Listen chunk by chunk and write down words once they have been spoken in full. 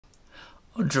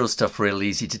On Draw Stuff Real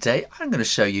Easy today, I'm going to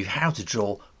show you how to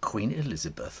draw Queen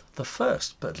Elizabeth I,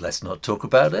 but let's not talk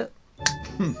about it.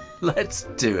 Let's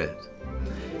do it.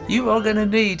 You are going to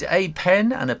need a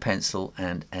pen and a pencil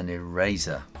and an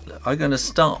eraser. I'm going to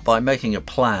start by making a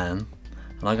plan,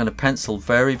 and I'm going to pencil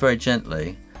very, very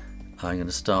gently. I'm going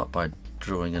to start by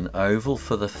drawing an oval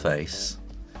for the face,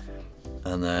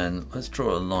 and then let's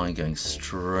draw a line going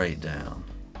straight down.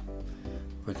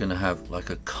 We're going to have like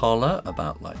a collar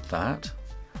about like that.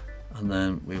 And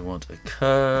then we want a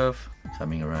curve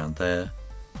coming around there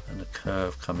and a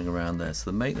curve coming around there.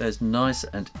 So make those nice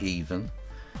and even.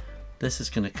 This is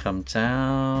going to come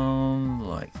down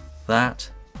like that.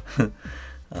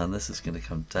 And this is going to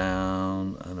come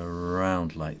down and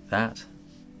around like that.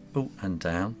 Oh, and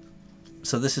down.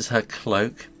 So this is her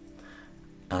cloak.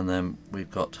 And then we've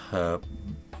got her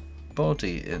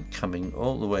body coming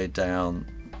all the way down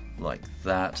like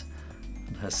that.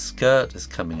 And her skirt is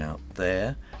coming out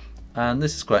there. And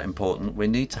this is quite important. We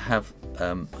need to have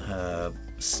her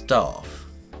staff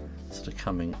sort of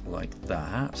coming like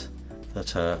that,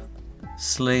 that her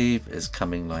sleeve is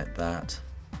coming like that,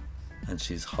 and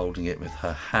she's holding it with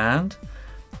her hand.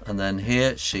 And then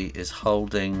here she is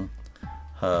holding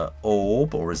her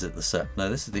orb, or is it the scepter? No,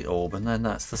 this is the orb, and then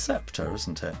that's the scepter,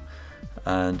 isn't it?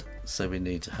 And so we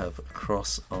need to have a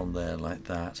cross on there like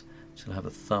that. She'll have a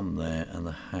thumb there and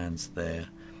the hands there.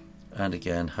 And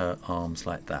again her arms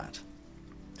like that.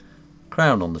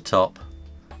 Crown on the top,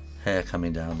 hair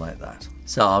coming down like that.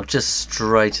 So I'll just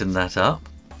straighten that up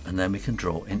and then we can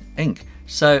draw in ink.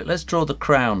 So let's draw the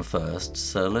crown first.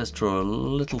 So let's draw a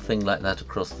little thing like that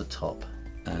across the top,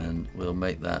 and we'll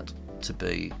make that to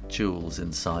be jewels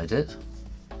inside it.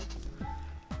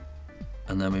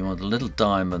 And then we want a little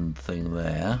diamond thing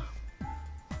there,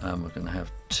 and we're going to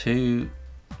have two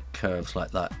curves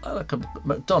like that, like a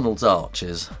McDonald's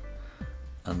arches.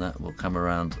 And that will come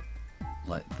around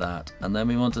like that, and then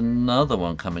we want another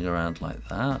one coming around like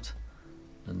that,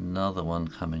 another one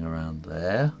coming around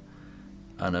there,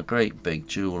 and a great big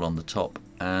jewel on the top,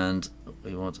 and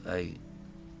we want a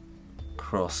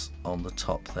cross on the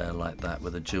top there like that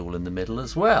with a jewel in the middle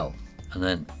as well. And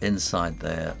then inside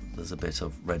there's a bit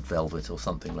of red velvet or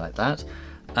something like that.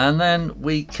 And then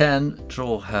we can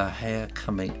draw her hair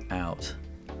coming out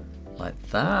like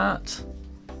that.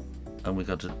 And we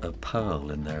got a pearl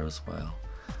in there as well.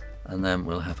 And then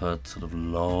we'll have her sort of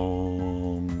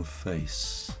long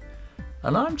face.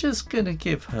 And I'm just going to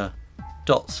give her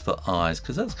dots for eyes,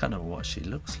 because that's kind of what she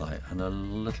looks like. And a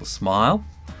little smile.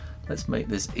 Let's make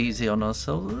this easy on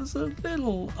ourselves. There's a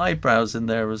little eyebrows in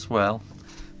there as well.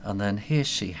 And then here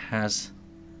she has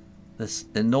this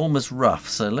enormous ruff.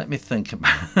 So let me think about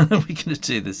how we're going to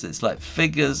do this. It's like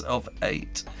figures of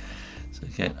 8. So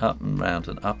again, up and round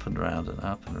and up and round and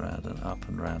up and round and up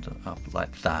and round and up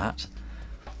like that.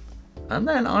 And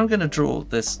then I'm going to draw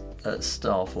this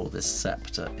staff or this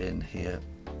scepter in here.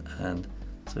 And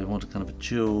so we want a kind of a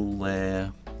jewel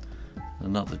there,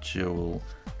 another jewel,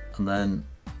 and then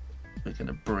we're going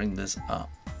to bring this up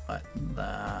like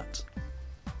that.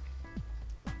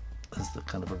 There's the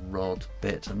kind of a rod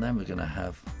bit, and then we're going to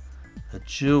have a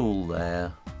jewel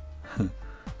there,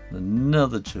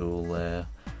 another jewel there,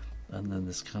 and then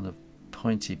this kind of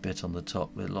pointy bit on the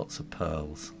top with lots of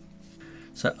pearls.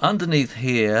 So underneath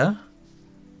here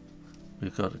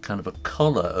we've got a kind of a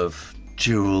collar of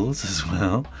jewels as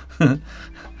well.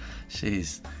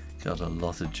 She's got a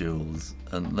lot of jewels,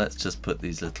 and let's just put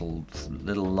these little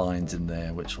lines in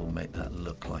there which will make that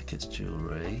look like it's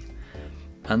jewellery.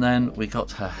 And then we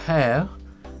got her hair,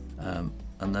 and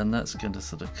then that's going to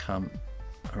sort of come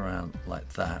around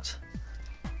like that.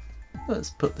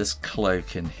 Let's put this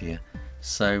cloak in here.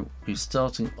 So we're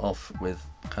starting off with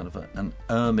kind of an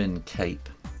ermine cape,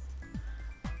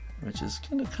 which is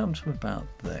going to come to about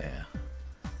there,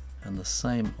 and the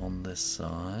same on this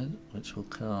side, which will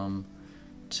come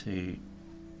to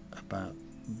about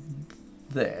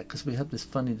there, because we have this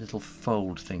funny little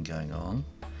fold thing going on.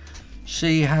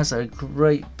 She has a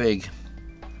great big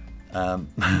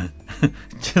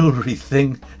jewellery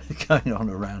thing going on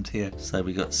around here. So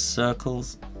we got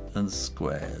circles and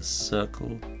squares,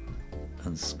 circle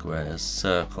and squares,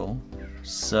 circle,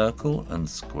 circle and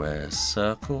squares,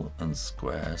 circle and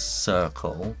squares,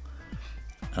 circle.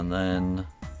 And then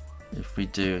if we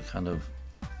do a kind of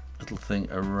little thing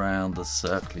around the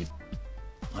circle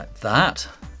like that,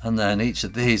 and then each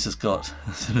of these has got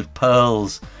sort of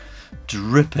pearls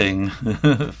dripping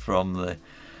from the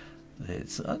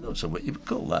I'm not sure what you would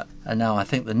call that. And now I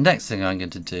think the next thing I'm going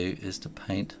to do is to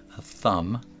paint a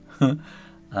thumb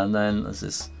and then there's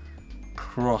this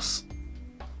cross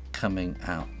coming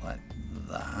out like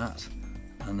that,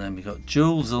 and then we got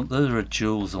jewels on. There are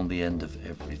jewels on the end of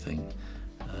everything.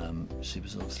 She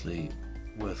was obviously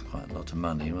worth quite a lot of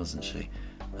money, wasn't she?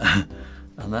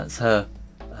 And that's her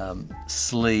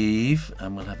sleeve,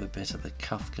 and we'll have a bit of the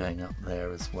cuff going up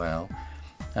there as well.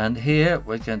 And here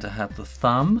we're going to have the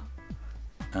thumb,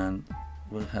 and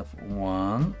we'll have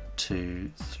 1,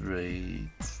 2, 3,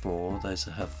 4. Those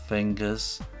are her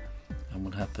fingers, and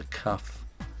we'll have the cuff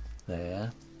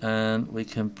there, and we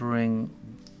can bring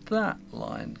that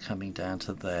line coming down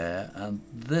to there, and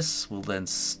this will then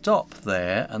stop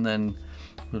there, and then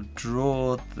we'll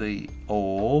draw the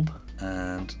orb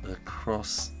and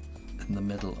across in the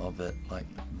middle of it like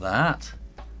that,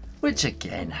 which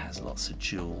again has lots of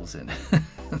jewels in it.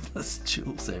 There's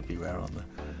jewels everywhere on there.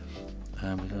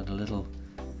 And we've got a little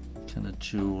kind of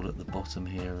jewel at the bottom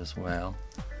here as well.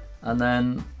 And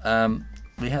then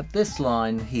we have this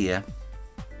line here.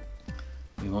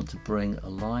 We want to bring a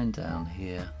line down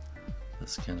here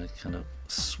that's going to kind of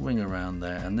swing around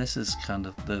there, and this is kind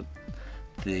of the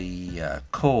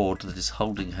cord that is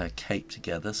holding her cape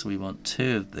together. So we want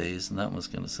 2 of these, and that one's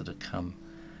going to sort of come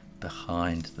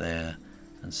behind there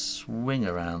and swing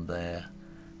around there,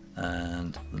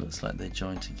 and it looks like they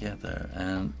join together.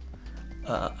 And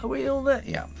are we all there?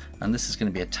 Yeah. And this is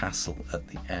going to be a tassel at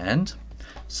the end.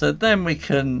 So then we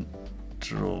can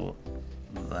draw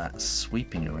that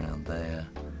sweeping around there,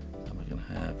 and we're going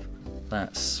to have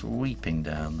that sweeping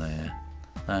down there,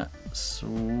 that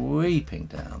sweeping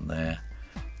down there,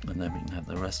 and then we can have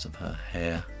the rest of her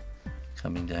hair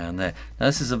coming down there. Now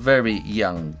this is a very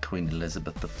young Queen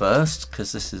Elizabeth I,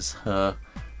 because this is her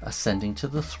ascending to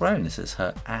the throne. This is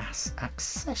her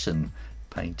accession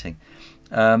painting.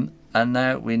 And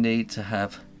now we need to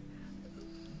have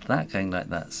that going like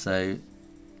that. So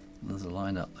there's a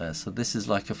line up there. So this is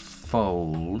like a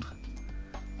fold,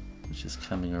 which is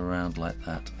coming around like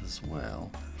that as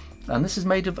well. And this is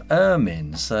made of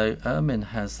ermine. So ermine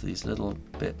has these little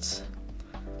bits.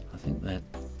 I think they're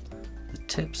the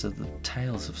tips of the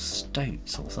tails of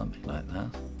stoats or something like that.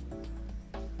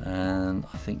 And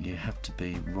I think you have to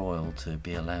be royal to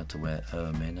be allowed to wear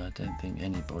ermine. I don't think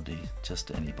anybody,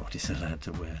 just anybody's allowed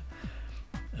to wear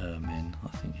ermine.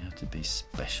 I think you have to be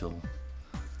special.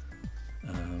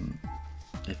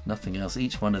 If nothing else,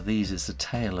 each one of these is the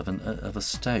tail of a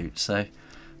stoat. So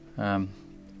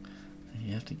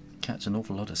you have to catch an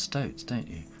awful lot of stoats, don't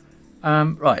you?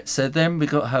 Right, so then we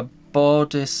got her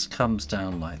bodice comes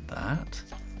down like that,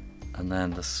 and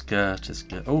then the skirt is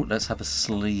good. Oh, let's have a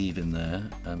sleeve in there,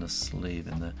 and a sleeve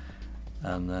in there,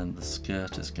 and then the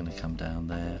skirt is going to come down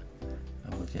there,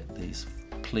 and we'll get these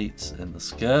pleats in the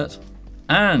skirt.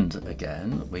 And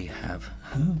again we have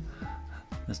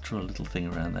let's draw a little thing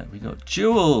around that. We got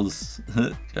jewels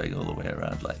going all the way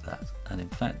around like that, and in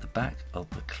fact the back of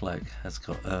the cloak has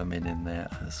got ermine in there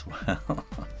as well.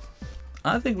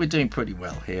 I think we're doing pretty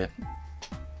well here.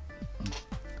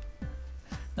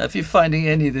 Now, if you're finding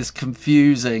any of this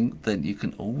confusing, then you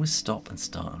can always stop and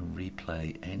start and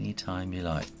replay anytime you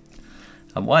like.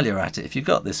 And while you're at it, if you've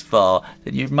got this far,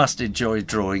 then you must enjoy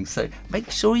drawing. So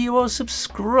make sure you are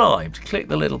subscribed. Click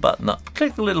the little button up,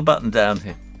 click the little button down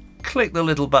here, click the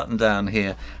little button down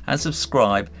here, and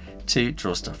subscribe to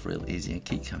Draw Stuff Real Easy, and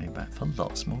keep coming back for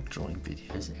lots more drawing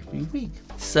videos every week.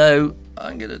 So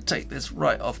I'm going to take this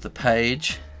right off the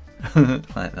page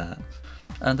like that,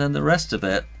 and then the rest of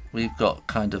it we've got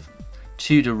kind of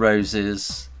Tudor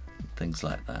roses, things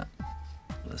like that.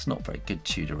 That's not very good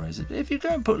Tudor roses, but if you go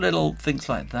and put little things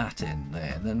like that in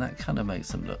there, then that kind of makes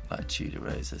them look like Tudor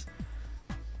roses.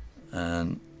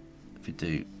 And if you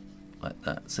do like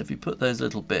that, so if you put those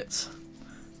little bits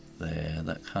there,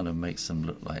 that kind of makes them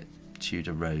look like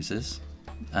Tudor roses.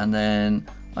 And then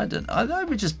I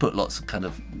would just put lots of kind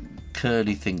of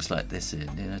curly things like this in,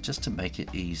 you know, just to make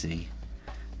it easy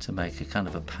to make a kind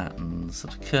of a pattern,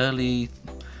 sort of curly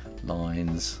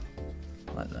lines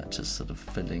like that, just sort of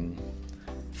filling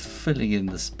in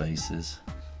the spaces.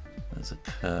 There's a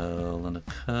curl and a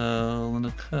curl and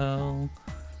a curl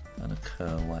and a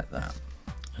curl like that.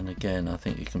 And again, I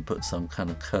think you can put some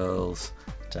kind of curls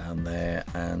down there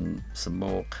and some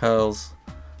more curls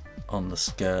on the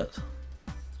skirt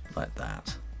like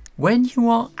that. When you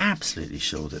are absolutely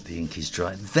sure that the ink is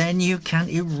dry, then you can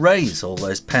erase all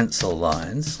those pencil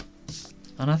lines.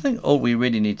 And I think all we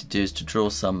really need to do is to draw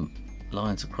some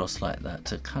lines across like that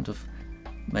to kind of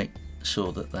make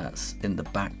sure that that's in the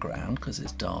background, because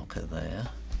it's darker there.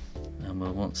 And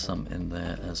we'll want some in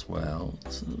there as well.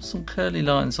 So some curly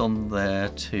lines on there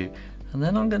too. And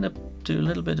then I'm going to do a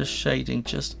little bit of shading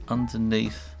just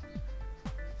underneath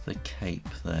the cape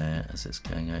there as it's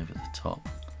going over the top.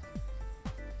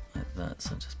 Like that,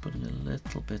 so just putting a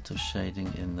little bit of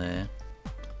shading in there.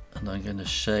 And I'm going to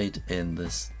shade in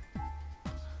this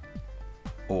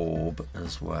orb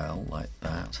as well, like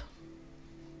that.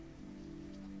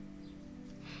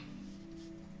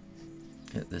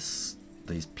 Get these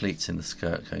pleats in the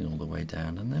skirt going all the way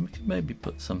down, and then we can maybe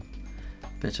put some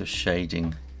bit of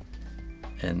shading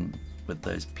in with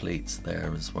those pleats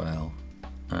there as well.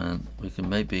 And we can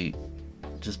maybe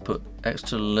just put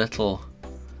extra little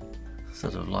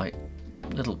sort of like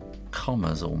little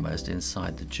commas almost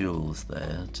inside the jewels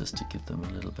there, just to give them a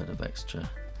little bit of extra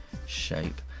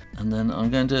shape. And then I'm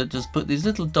going to just put these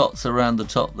little dots around the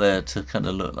top there to kind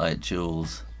of look like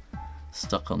jewels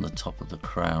stuck on the top of the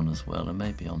crown as well, and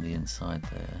maybe on the inside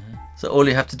there. So all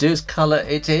you have to do is colour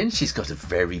it in. She's got a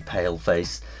very pale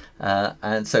face,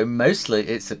 and so mostly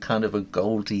it's a kind of a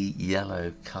goldy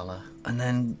yellow colour, and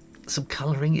then some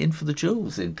colouring in for the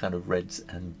jewels in kind of reds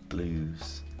and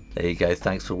blues. There you go,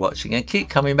 thanks for watching, and keep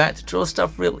coming back to Draw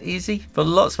Stuff Real Easy for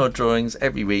lots more drawings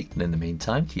every week. And in the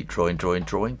meantime, keep drawing,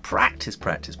 practice,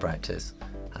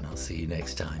 and I'll see you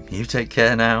next time. You take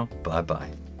care now, bye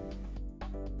bye.